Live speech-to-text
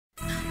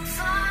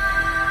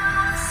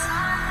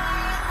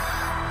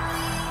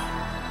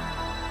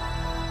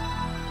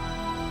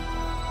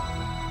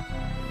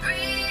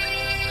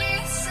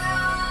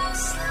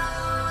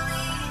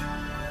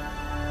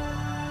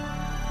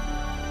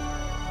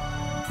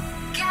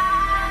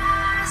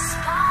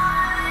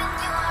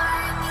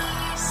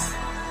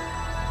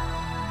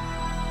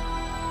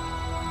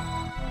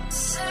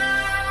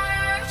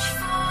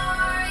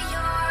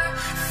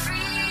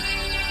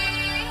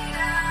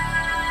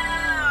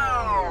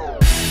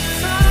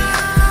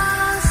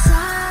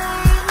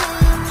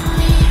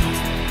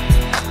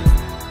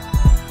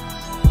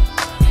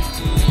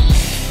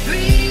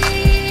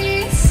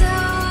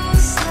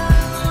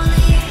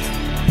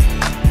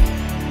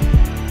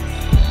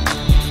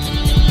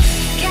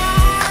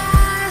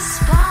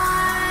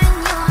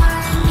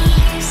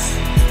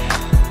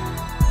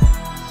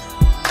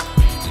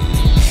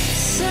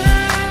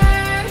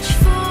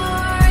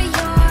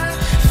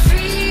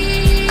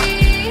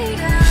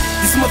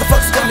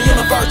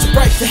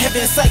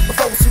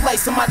before it's too late.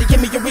 Somebody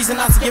give me a reason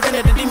not to give in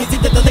to the demons.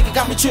 Either the liquor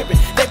got me tripping,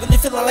 they really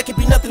feeling like it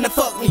be nothing to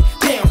fuck me.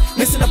 Damn,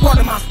 missing a part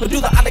of my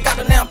medulla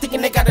oblongata. Now I'm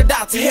thinking they gotta die.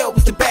 To hell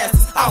with the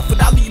bastards, off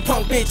with all of you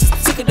punk bitches.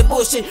 Sick of the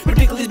bullshit,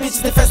 ridiculous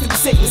bitches infested with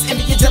sickness.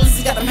 Envy and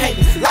jealousy got them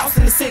hating, lost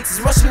in the sixes,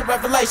 rushing the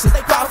revelations.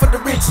 They fall for the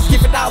riches,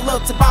 give it all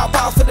up to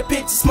balls for the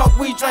pictures. Smoke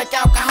weed, drink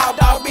alcohol,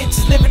 dog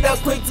bitches. Live it up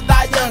quick to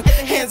die young.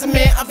 Hands of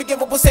men,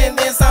 unforgivable sin.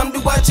 Then some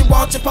do what you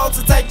want, you're supposed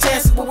to take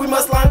chances, but we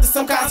must learn to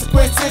some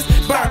consequences.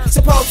 Burn,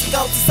 supposed to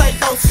go to say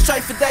those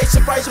straight for days.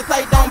 Embrace your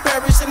they don't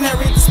perish.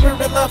 Inherit the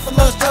spirit of love for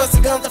lust, drugs,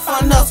 and guns to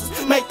fund hustles.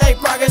 Make they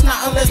progress,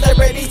 not unless they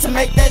ready to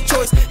make that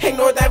choice.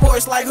 Ignore that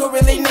voice like who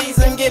really needs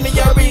them. Give me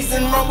your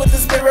reason. Run with the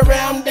spirit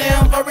realm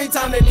down for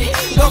eternity.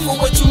 Go for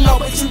what you know,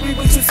 but you read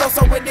what you sow.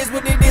 So it is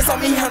what it is. On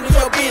me, handle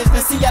your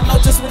business. See, I know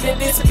just what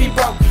it is to be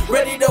broke.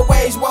 Ready to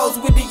wage woes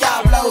with the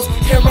diablos.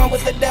 Here run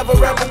with the devil,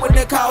 rebel with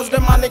the cause.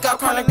 Demonic, all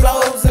chronic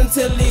blows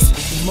until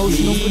it's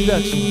emotional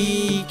production.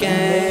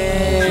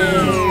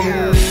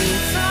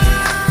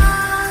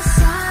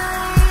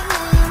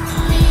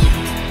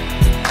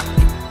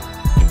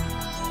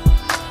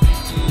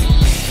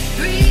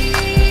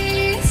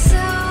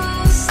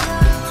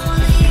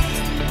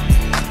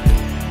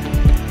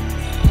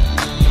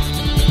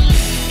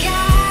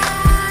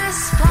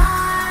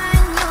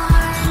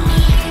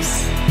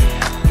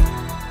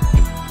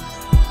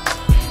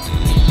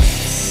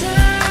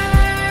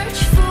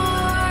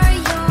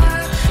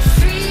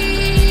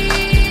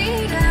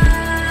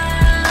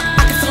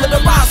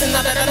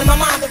 In my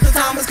mind that the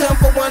time has come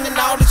for one and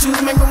all to choose.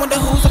 Make me wonder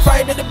who's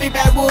afraid of the big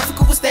bad wolf who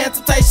could withstand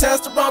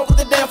temptations to run with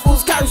the damn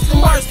fools, cursed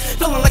and worse.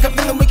 Feeling like a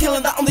villain, we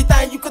killing the only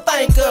thing you could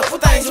think of. When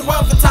things are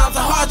rough and times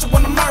are hard, you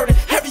wanna murder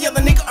every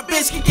other nigga or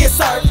bitch can get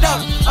served up.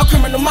 A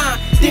criminal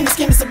mind, demon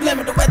scheming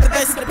subliminal at the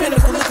base of the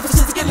pinnacle, looking for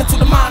shit to get into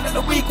the mind of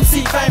the weak. We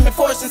see fame and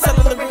fortune,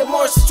 settling rigor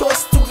mortis,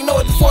 choices to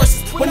ignore the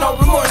forces with no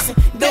remorse.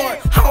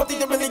 Doing, I don't think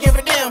they really give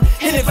a damn.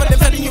 Hit it for the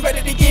vetting, you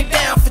ready to get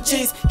down for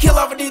G's. Kill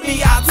over these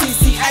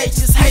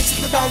BITCHs,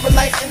 haters that don't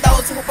relate, and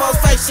those who oppose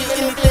fake shit.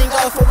 Anything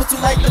goes for what's too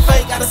late to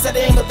fake. Gotta set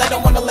it in, but they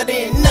don't wanna let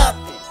in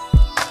nothing.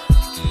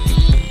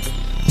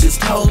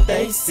 Just hope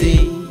they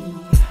see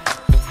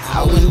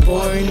how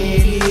important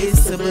it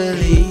is to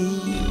believe.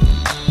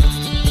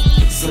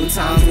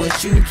 Sometimes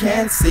what you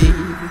can't see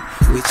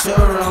with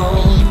your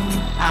own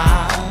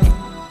eyes.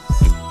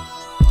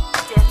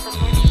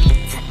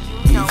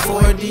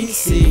 Before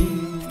DC,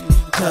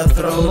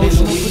 cutthroat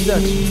and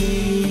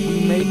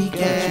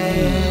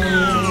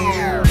weekend.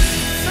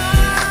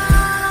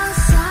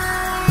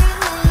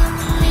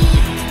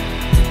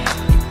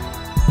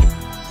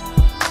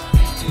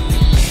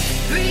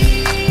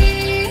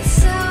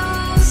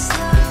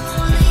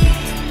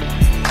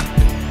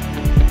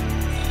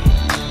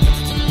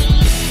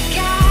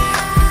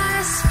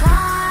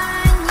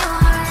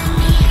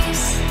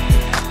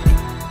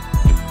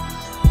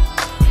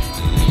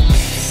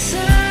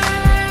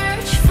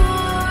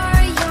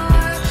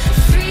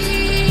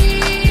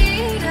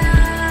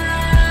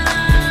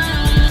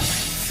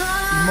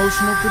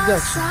 Emotional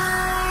production.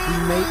 We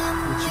make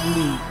what you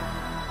need.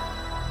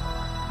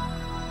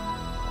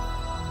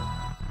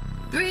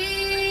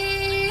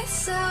 Breathe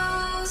so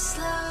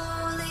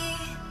slowly.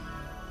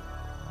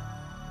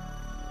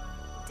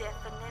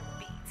 Definite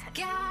beat.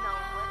 You know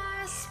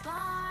what it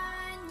is.